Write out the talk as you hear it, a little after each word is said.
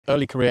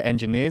early career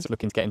engineers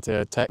looking to get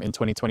into tech in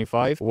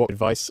 2025, what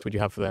advice would you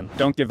have for them?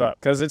 Don't give up,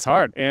 because it's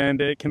hard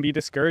and it can be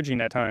discouraging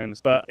at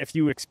times. But if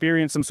you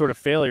experience some sort of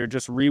failure,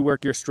 just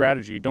rework your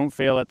strategy. Don't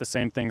fail at the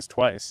same things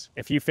twice.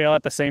 If you fail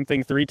at the same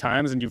thing 3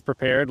 times and you've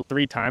prepared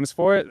 3 times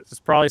for it, it's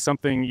probably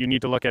something you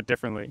need to look at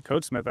differently.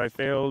 CodeSmith, I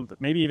failed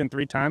maybe even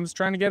 3 times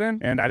trying to get in,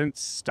 and that didn't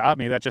stop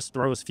me. That just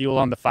throws fuel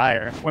on the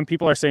fire. When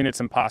people are saying it's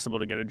impossible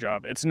to get a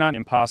job, it's not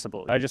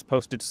impossible. I just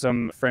posted to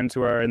some friends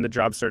who are in the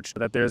job search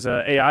that there's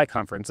an AI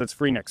conference that's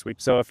free next week.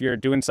 So if you're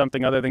doing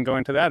something other than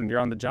going to that and you're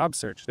on the job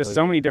search, there's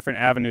so many different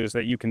avenues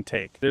that you can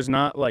take. There's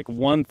not like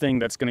one thing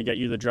that's going to get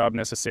you the job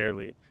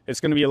necessarily. It's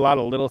going to be a lot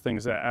of little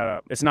things that add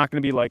up. It's not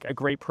going to be like a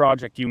great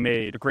project you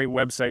made, a great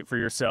website for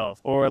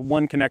yourself, or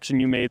one connection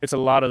you made. It's a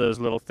lot of those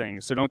little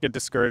things. So don't get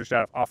discouraged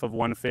off of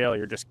one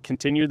failure. Just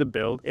continue the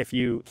build. If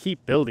you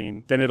keep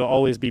building, then it'll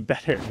always be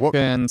better. What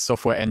can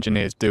software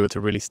engineers do to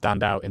really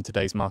stand out in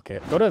today's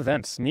market? Go to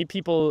events. Meet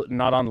people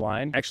not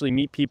online. Actually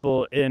meet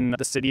people in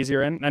the cities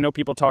you're in. I know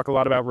people talk a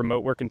lot about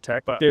remote work and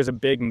tech, but there's a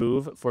big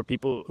move for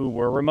people who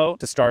were remote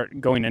to start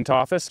going into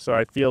office. So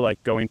I feel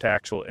like going to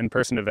actual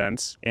in-person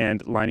events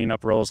and lining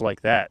up roles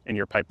like that in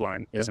your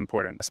pipeline is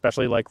important.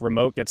 Especially like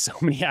remote gets so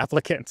many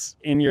applicants.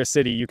 In your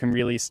city, you can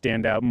really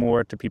stand out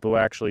more to people who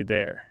are actually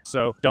there.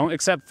 So don't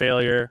accept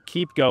failure.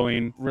 Keep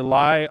going.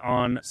 Rely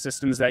on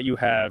systems that you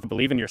have.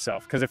 Believe in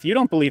yourself. Because if you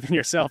don't believe in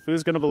yourself,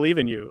 who's going to believe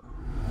in you?